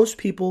 Most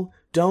people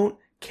don't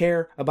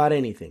care about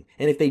anything.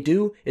 And if they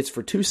do, it's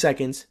for 2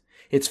 seconds,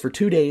 it's for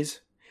 2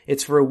 days,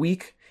 it's for a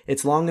week,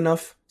 it's long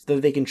enough so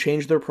that they can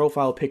change their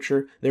profile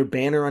picture, their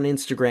banner on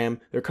Instagram,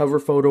 their cover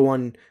photo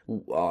on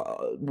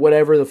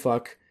whatever the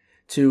fuck,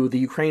 to the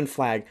Ukraine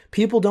flag.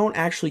 People don't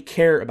actually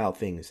care about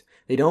things.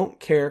 They don't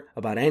care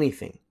about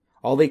anything.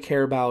 All they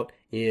care about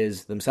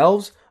is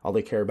themselves. All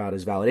they care about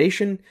is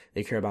validation.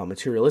 They care about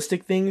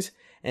materialistic things.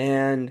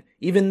 And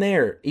even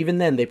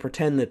then, they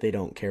pretend that they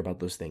don't care about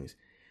those things.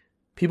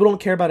 People don't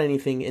care about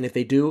anything. And if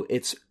they do,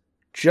 it's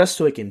just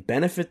so it can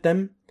benefit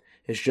them.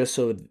 It's just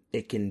so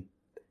it can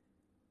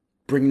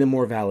bring them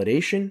more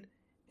validation.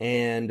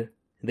 And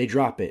they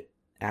drop it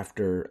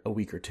after a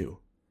week or two.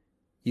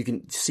 You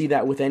can see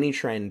that with any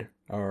trend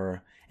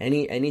or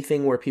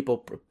anything where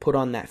people put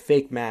on that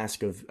fake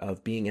mask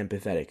of being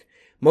empathetic.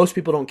 Most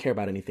people don't care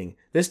about anything.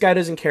 This guy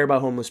doesn't care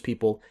about homeless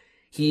people.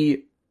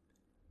 He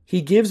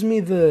gives me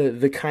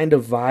the kind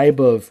of vibe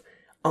of,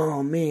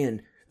 oh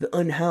man, the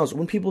unhoused.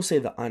 When people say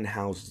the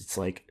unhoused, it's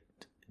like,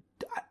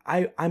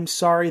 I'm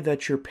sorry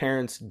that your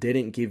parents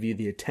didn't give you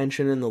the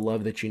attention and the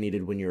love that you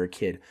needed when you were a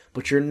kid,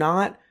 but you're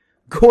not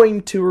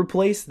going to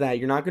replace that.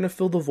 You're not going to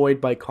fill the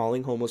void by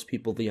calling homeless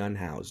people the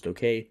unhoused,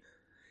 okay?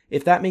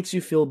 If that makes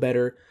you feel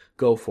better,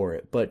 go for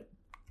it. But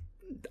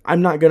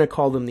I'm not going to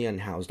call them the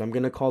unhoused. I'm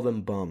going to call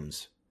them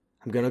bums.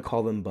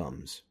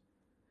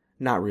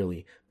 Not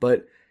really.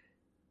 But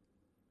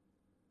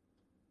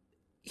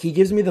he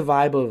gives me the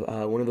vibe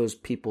of one of those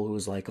people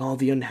who's like, oh,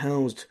 the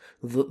unhoused,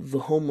 the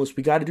homeless.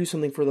 We got to do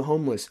something for the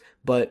homeless.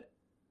 But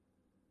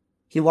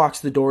he locks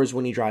the doors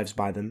when he drives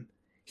by them.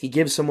 He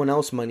gives someone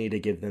else money to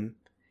give them.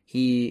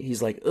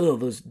 He's like, oh,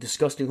 those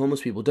disgusting homeless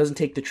people. Doesn't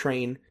take the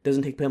train,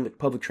 doesn't take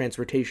public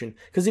transportation,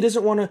 because he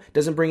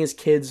doesn't bring his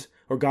kids,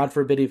 or God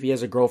forbid if he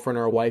has a girlfriend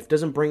or a wife,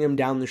 doesn't bring him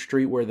down the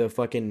street where the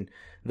fucking,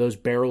 those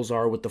barrels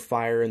are with the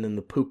fire and then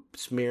the poop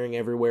smearing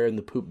everywhere and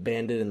the poop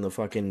bandit and the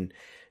fucking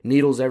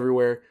needles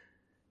everywhere.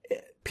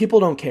 People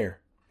don't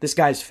care. This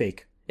guy's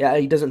fake. Yeah,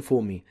 he doesn't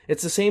fool me.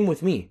 It's the same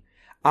with me.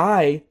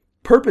 I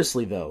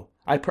purposely, though,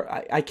 I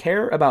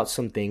care about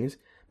some things,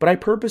 but I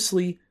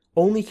purposely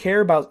only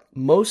care about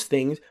most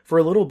things for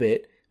a little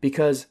bit,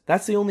 because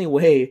that's the only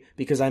way,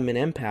 because I'm an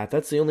empath,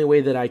 that's the only way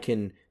that I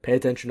can pay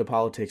attention to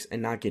politics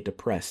and not get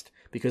depressed.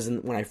 Because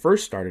when I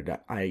first started,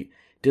 I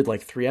did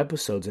like 3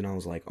 episodes and I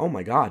was like, oh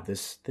my god,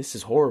 this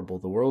is horrible.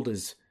 What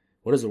is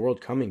the world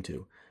coming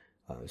to?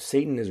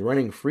 Satan is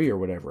running free or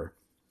whatever.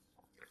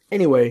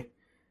 Anyway,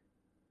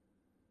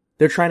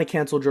 they're trying to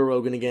cancel Joe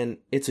Rogan again.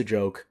 It's a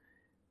joke.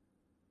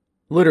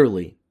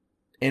 Literally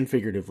and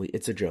figuratively,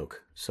 it's a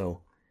joke.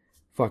 So,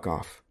 fuck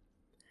off.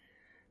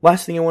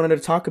 Last thing I wanted to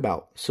talk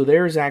about. So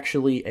there's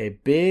actually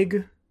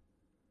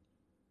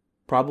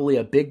probably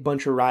a big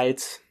bunch of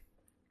riots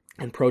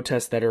and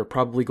protests that are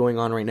probably going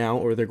on right now,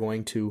 or they're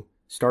going to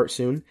start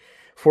soon,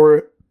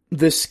 for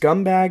this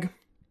scumbag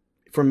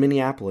from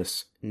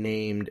Minneapolis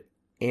named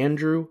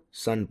Andrew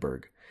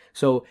Sundberg.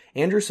 So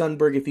Andrew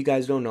Sundberg, if you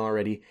guys don't know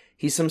already,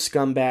 he's some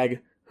scumbag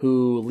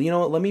who,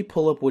 let me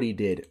pull up what he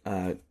did.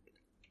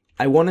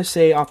 I want to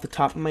say off the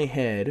top of my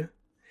head,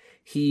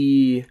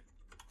 he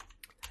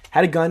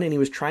had a gun and he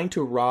was trying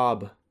to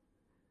rob.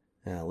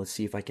 Let's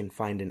see if I can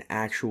find an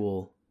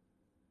actual.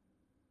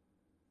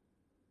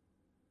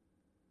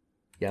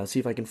 Let's see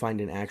if I can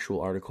find an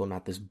actual article,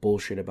 not this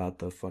bullshit about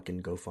the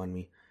fucking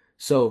GoFundMe.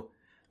 So,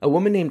 a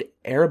woman named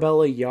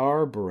Arabella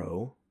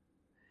Yarborough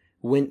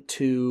went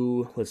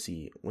to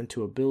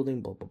a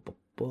building, blah, blah, blah,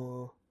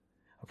 blah.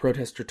 A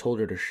protester told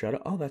her to shut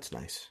up. Oh, that's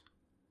nice.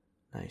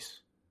 Nice.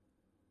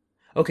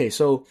 Okay,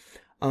 so,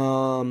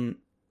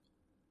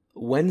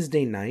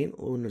 Wednesday night,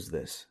 when was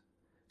this?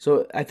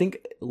 So I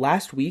think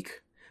last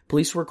week,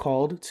 police were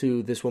called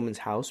to this woman's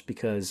house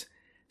because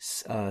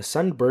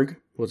Sundberg,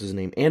 what's his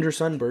name? Andrew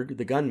Sundberg,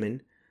 the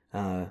gunman,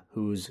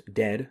 who's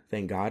dead,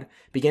 thank God,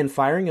 began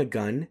firing a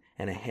gun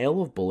and a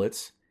hail of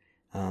bullets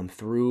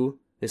through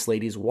this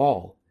lady's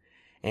wall.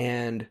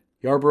 And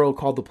Yarborough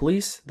called the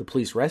police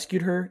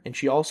rescued her, and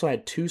she also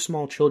had 2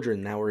 small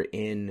children that were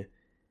in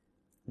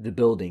the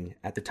building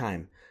at the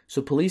time.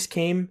 So police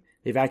came,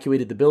 they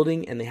evacuated the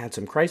building, and they had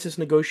some crisis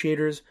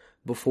negotiators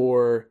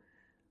before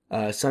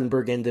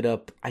Sundberg ended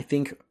up, I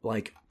think,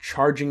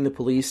 charging the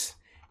police,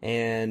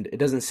 and it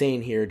doesn't say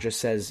in here, it just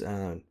says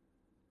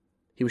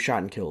he was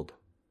shot and killed.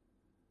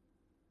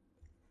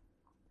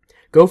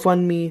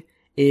 GoFundMe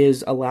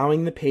is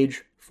allowing the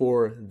page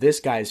for this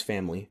guy's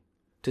family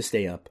to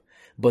stay up,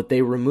 but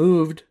they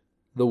removed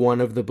the one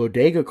of the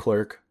bodega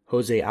clerk,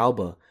 Jose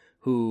Alba,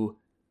 who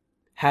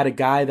had a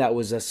guy that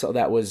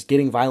was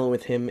getting violent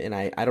with him, and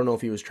I don't know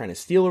if he was trying to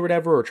steal or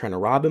whatever, or trying to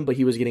rob him, but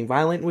he was getting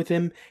violent with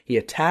him. He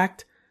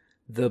attacked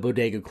the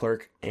bodega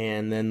clerk,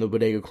 and then the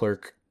bodega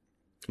clerk,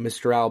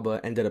 Mr.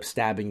 Alba, ended up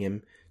stabbing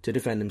him to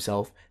defend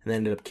himself, and then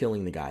ended up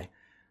killing the guy.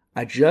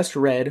 I just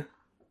read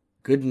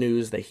good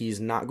news that he's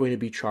not going to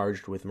be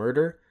charged with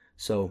murder,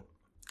 so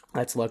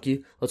that's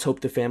lucky. Let's hope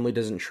the family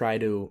doesn't try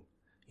to,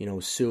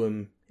 sue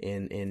him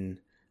in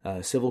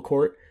civil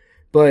court.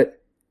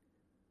 But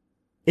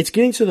it's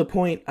getting to the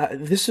point.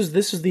 This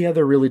is the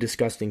other really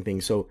disgusting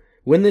thing. So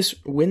when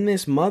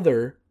this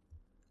mother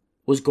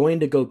was going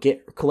to go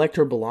collect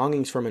her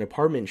belongings from an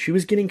apartment, she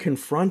was getting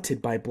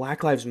confronted by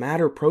Black Lives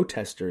Matter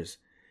protesters.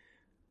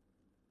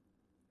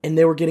 And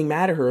they were getting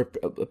mad at her.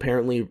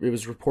 Apparently, it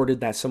was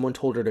reported that someone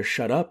told her to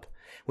shut up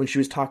when she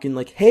was talking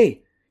like,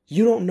 hey,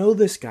 you don't know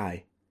this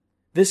guy.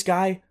 This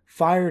guy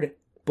fired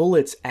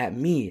bullets at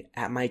me,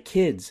 at my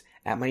kids,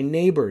 at my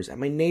neighbors'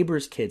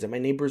 kids, at my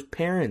neighbors'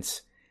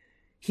 parents.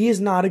 He is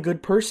not a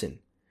good person.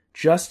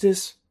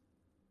 Justice,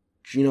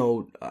 she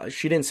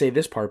didn't say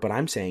this part, but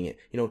I'm saying it.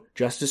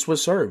 Justice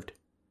was served.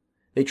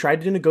 They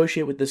tried to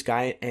negotiate with this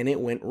guy, and it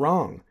went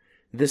wrong.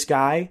 This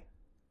guy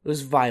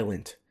was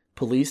violent.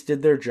 Police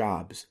did their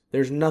jobs.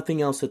 There's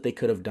nothing else that they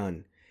could have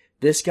done.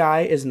 This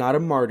guy is not a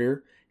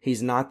martyr.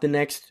 He's not the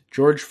next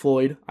George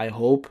Floyd. I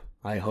hope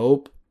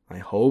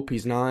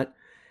he's not.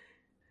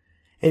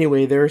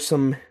 Anyway, there are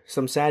some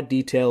sad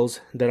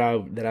details that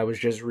I was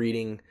just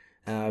reading.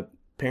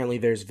 Apparently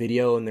there's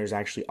video and there's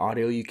actually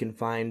audio you can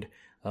find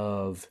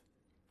of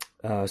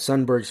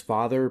Sundberg's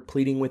father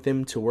pleading with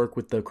him to work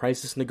with the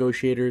crisis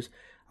negotiators.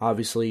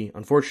 Obviously,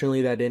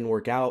 unfortunately, that didn't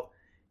work out.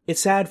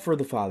 It's sad for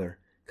the father,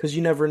 because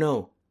you never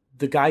know.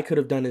 The guy could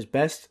have done his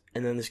best,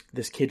 and then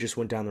this kid just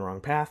went down the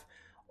wrong path.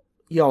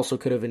 He also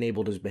could have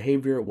enabled his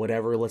behavior,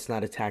 whatever. Let's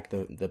not attack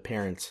the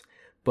parents.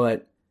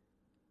 But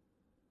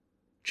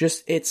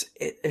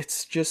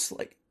it's just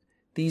like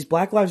these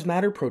Black Lives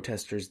Matter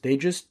protesters, they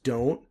just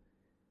don't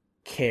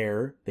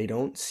care. They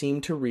don't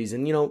seem to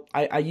reason.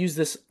 I use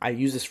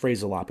this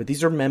phrase a lot, but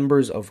these are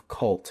members of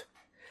cult.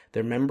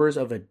 They're members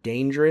of a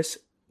dangerous,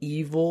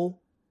 evil,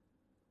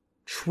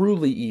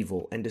 truly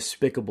evil and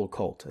despicable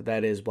cult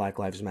that is Black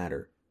Lives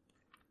Matter.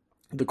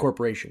 The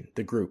corporation,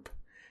 the group,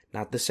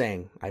 not the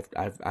saying.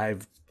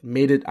 I've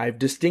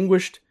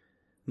distinguished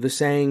the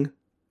saying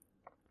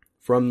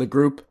from the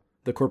group,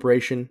 the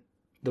corporation,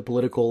 the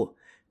political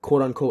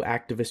quote unquote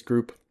activist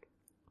group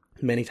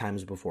many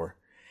times before.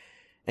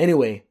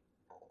 Anyway,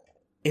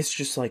 it's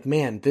just like,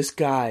 man, this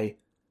guy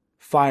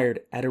fired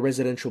at a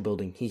residential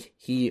building.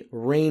 He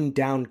rained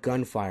down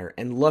gunfire,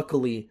 and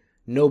luckily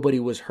nobody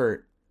was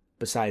hurt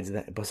besides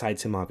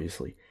him,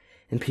 obviously.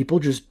 And people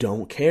just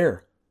don't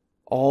care.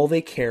 All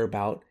they care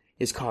about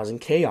is causing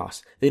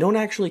chaos. They don't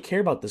actually care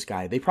about this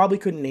guy. They probably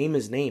couldn't name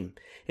his name.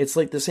 It's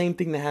like the same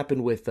thing that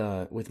happened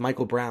with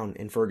Michael Brown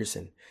in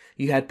Ferguson.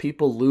 You had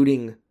people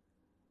looting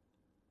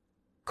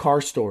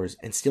car stores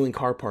and stealing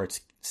car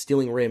parts,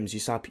 stealing rims.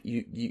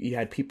 You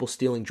had people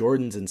stealing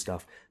Jordans and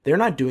stuff. They're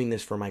not doing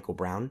this for Michael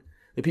Brown.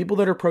 The people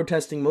that are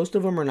protesting, most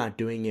of them are not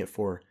doing it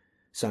for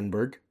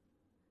Sundberg.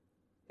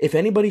 If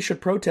anybody should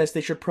protest,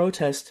 they should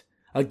protest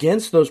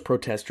against those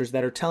protesters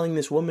that are telling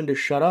this woman to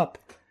shut up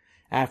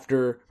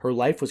after her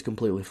life was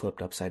completely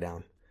flipped upside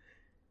down.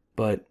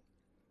 But,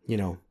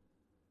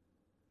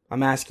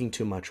 I'm asking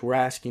too much. We're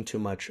asking too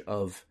much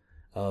of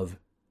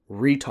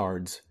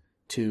retards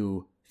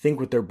to think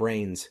with their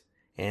brains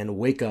and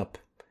wake up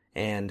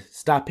and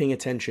stop paying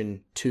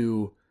attention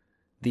to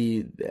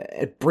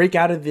break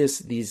out of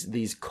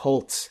these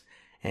cults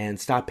and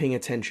stop paying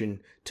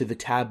attention to the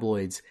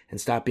tabloids and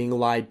stop being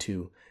lied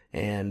to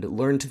and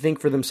learn to think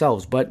for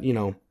themselves. But,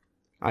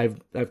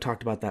 I've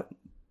talked about that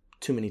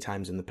too many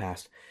times in the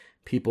past.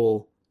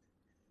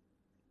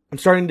 I'm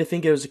starting to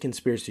think it was a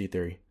conspiracy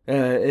theory.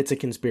 It's a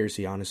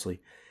conspiracy,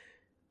 honestly.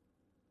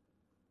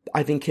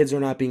 I think kids are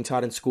not being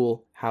taught in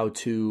school how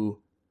to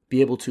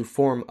be able to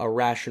form a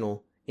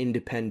rational,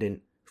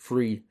 independent,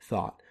 free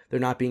thought. They're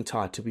not being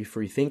taught to be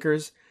free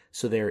thinkers,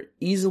 so they're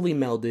easily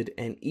melded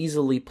and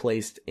easily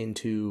placed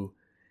into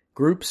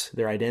groups.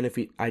 Their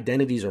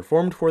identities are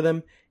formed for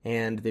them,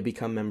 and they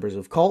become members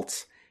of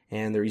cults,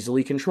 and they're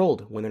easily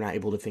controlled when they're not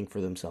able to think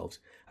for themselves.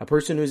 A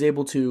person who's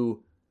able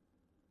to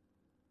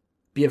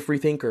be a free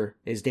thinker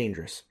is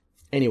dangerous.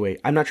 Anyway,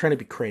 I'm not trying to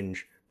be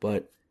cringe,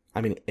 but,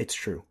 it's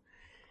true.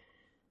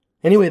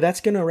 Anyway, that's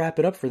going to wrap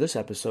it up for this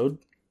episode.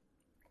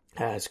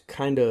 It's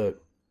kind of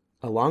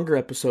a longer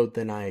episode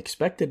than I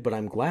expected, but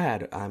I'm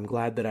glad. I'm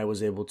glad that I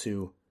was able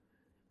to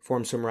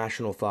form some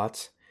rational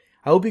thoughts.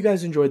 I hope you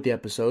guys enjoyed the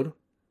episode.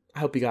 I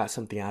hope you got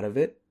something out of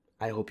it.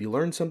 I hope you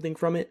learned something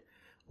from it,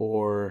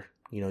 or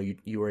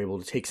you were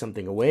able to take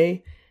something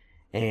away,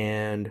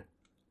 and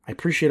I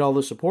appreciate all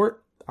the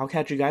support. I'll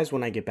catch you guys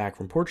when I get back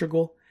from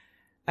Portugal.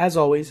 As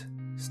always,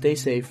 stay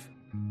safe,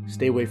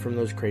 stay away from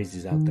those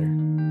crazies out there.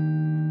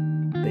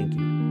 Thank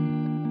you.